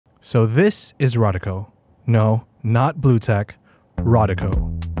So this is Rodico. No, not Bluetech, Rodico.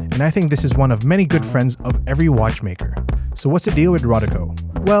 And I think this is one of many good friends of every watchmaker. So what's the deal with Rodico?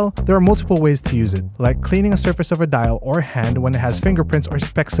 Well, there are multiple ways to use it, like cleaning a surface of a dial or hand when it has fingerprints or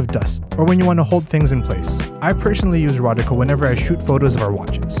specks of dust, or when you want to hold things in place. I personally use Rodico whenever I shoot photos of our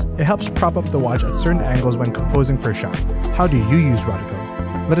watches. It helps prop up the watch at certain angles when composing for a shot. How do you use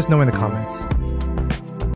Rodico? Let us know in the comments.